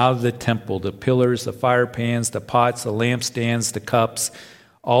taken out of the temple, the pillars, the fire pans, the pots, the lampstands, the cups,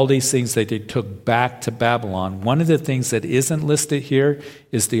 all these things that they took back to Babylon. One of the things that isn't listed here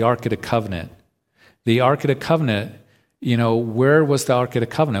is the Ark of the Covenant. The Ark of the Covenant, where was the Ark of the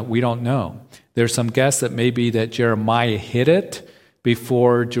Covenant? We don't know. There's some guess that maybe that Jeremiah hid it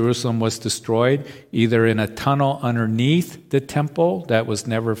before Jerusalem was destroyed, either in a tunnel underneath the temple that was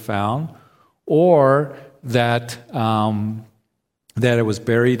never found, or that it was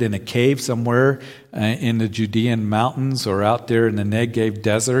buried in a cave somewhere in the Judean mountains or out there in the Negev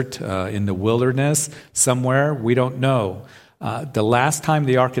desert, in the wilderness somewhere. We don't know. The last time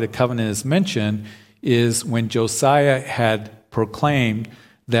the Ark of the Covenant is mentioned is when Josiah had proclaimed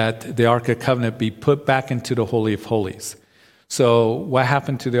that the Ark of the Covenant be put back into the Holy of Holies. So what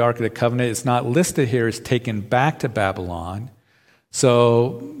happened to the Ark of the Covenant is not listed here. It's taken back to Babylon.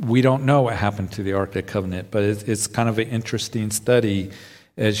 So we don't know what happened to the Ark of the Covenant, but it's kind of an interesting study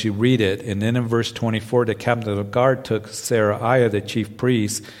as you read it. And then in verse 24, the captain of the guard took Seraiah, the chief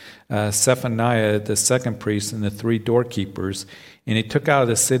priest, Zephaniah, the second priest, and the 3 doorkeepers, and he took out of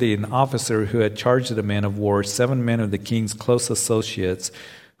the city an officer who had charge of the men of war, 7 men of the king's close associates,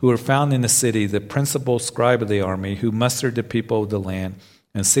 who were found in the city, the principal scribe of the army, who mustered the people of the land,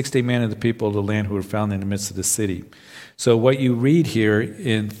 and 60 men of the people of the land who were found in the midst of the city. So what you read here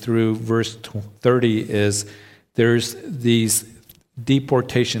through verse 30 is there's these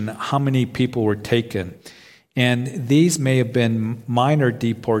deportation, how many people were taken. And these may have been minor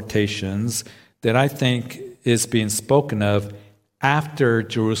deportations that I think is being spoken of after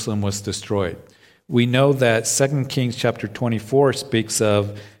Jerusalem was destroyed. We know that 2 Kings chapter 24 speaks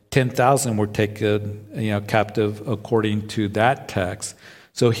of 10,000 were taken captive according to that text.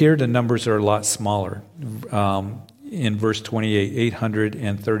 So here the numbers are a lot smaller. In verse 28,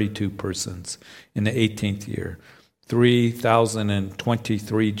 832 persons in the 18th year,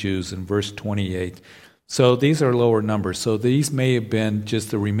 3,023 Jews in verse 28. So these are lower numbers. So these may have been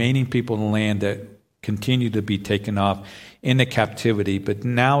just the remaining people in the land that continue to be taken off into captivity. But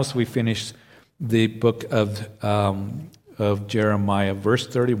now as we finish the book of Jeremiah, verse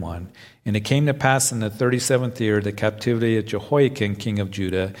 31, and it came to pass in the 37th year, the captivity of Jehoiakim, king of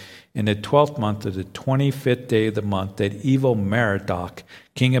Judah, in the 12th month of the 25th day of the month, that evil Merodach,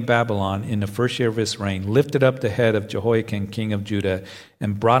 king of Babylon, in the first year of his reign, lifted up the head of Jehoiakim, king of Judah,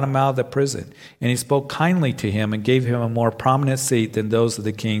 and brought him out of the prison. And he spoke kindly to him and gave him a more prominent seat than those of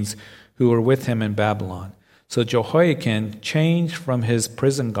the kings who were with him in Babylon. So Jehoiakim changed from his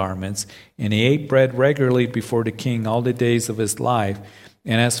prison garments, and he ate bread regularly before the king all the days of his life.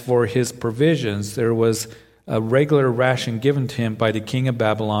 And as for his provisions, there was a regular ration given to him by the king of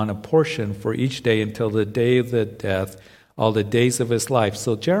Babylon, a portion for each day until the day of the death, all the days of his life.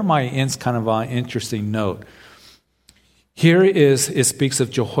 So Jeremiah ends kind of on an interesting note. Here it speaks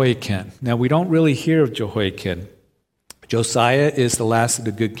of Jehoiakim. Now we don't really hear of Jehoiakim. Josiah is the last of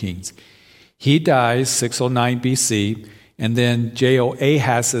the good kings. He dies 609 BC, and then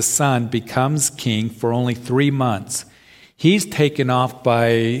Jehoahaz, his son, becomes king for only 3 months. He's taken off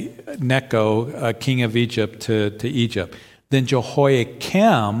by Necho, king of Egypt, to Egypt. Then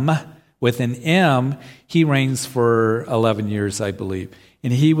Jehoiakim, with an M, he reigns for 11 years, I believe.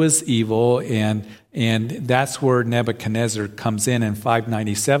 And he was evil, and that's where Nebuchadnezzar comes in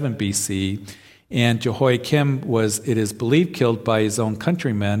 597 BC. And Jehoiakim was, it is believed, killed by his own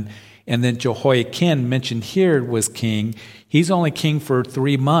countrymen. And then Jehoiakim, mentioned here, was king. He's only king for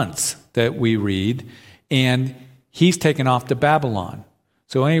 3 months that we read, and he's taken off to Babylon.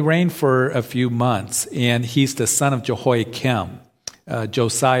 So he reigned for a few months, and he's the son of Jehoiakim,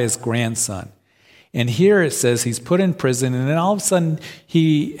 Josiah's grandson. And here it says he's put in prison, and then all of a sudden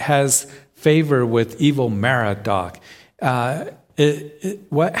he has favor with evil Merodach.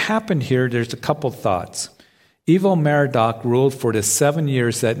 What happened here, there's a couple thoughts. Evil Merodach ruled for the 7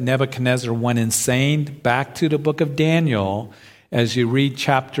 years that Nebuchadnezzar went insane. Back to the book of Daniel, as you read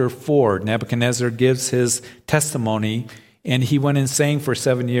chapter 4, Nebuchadnezzar gives his testimony, and he went insane for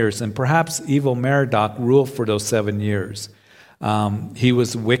 7 years. And perhaps evil Merodach ruled for those 7 years. He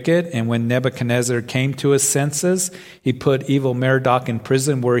was wicked, and when Nebuchadnezzar came to his senses, he put evil Merodach in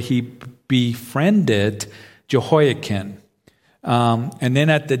prison where he befriended Jehoiakim. And then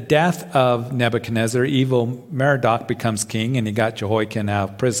at the death of Nebuchadnezzar, evil Merodach becomes king, and he got Jehoiakim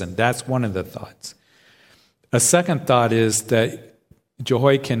out of prison. That's one of the thoughts. A second thought is that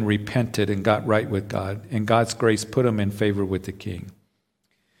Jehoiakim repented and got right with God, and God's grace put him in favor with the king.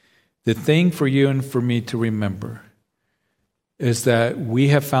 The thing for you and for me to remember is that we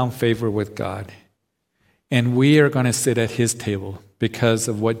have found favor with God, and we are going to sit at his table because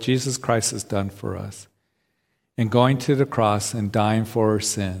of what Jesus Christ has done for us, and going to the cross and dying for our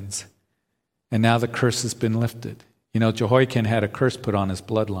sins. And now the curse has been lifted. You know, Jehoiakim had a curse put on his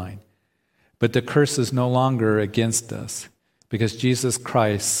bloodline, but the curse is no longer against us because Jesus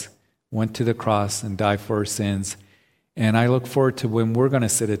Christ went to the cross and died for our sins. And I look forward to when we're going to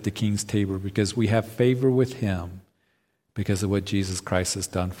sit at the King's table because we have favor with him because of what Jesus Christ has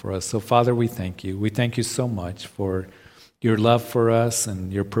done for us. So, Father, we thank you. We thank you so much for your love for us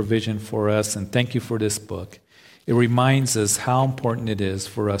and your provision for us. And thank you for this book. It reminds us how important it is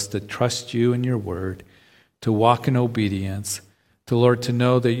for us to trust you and your word, to walk in obedience, to, Lord, to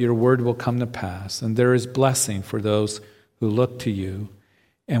know that your word will come to pass. And there is blessing for those who look to you.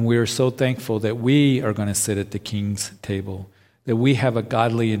 And we are so thankful that we are going to sit at the King's table, that we have a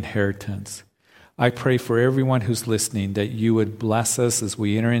godly inheritance. I pray for everyone who's listening that you would bless us as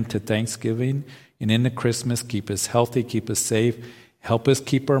we enter into Thanksgiving and into Christmas. Keep us healthy, keep us safe. Help us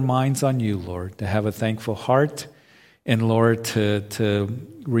keep our minds on you, Lord, to have a thankful heart. And, Lord, to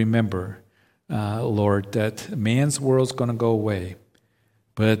remember, Lord, that man's world's going to go away,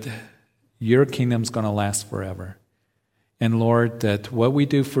 but your kingdom's going to last forever. And, Lord, that what we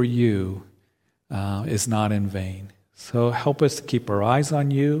do for you is not in vain. So help us to keep our eyes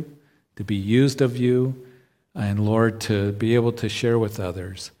on you, to be used of you, and, Lord, to be able to share with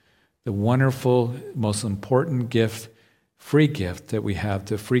others the wonderful, most important gift, free gift that we have,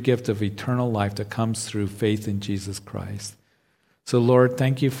 the free gift of eternal life that comes through faith in Jesus Christ. So, Lord,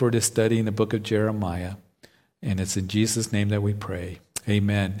 thank you for this study in the book of Jeremiah. And it's in Jesus' name that we pray.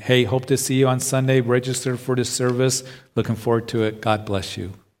 Amen. Hey, hope to see you on Sunday. Register for the service. Looking forward to it. God bless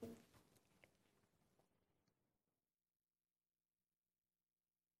you.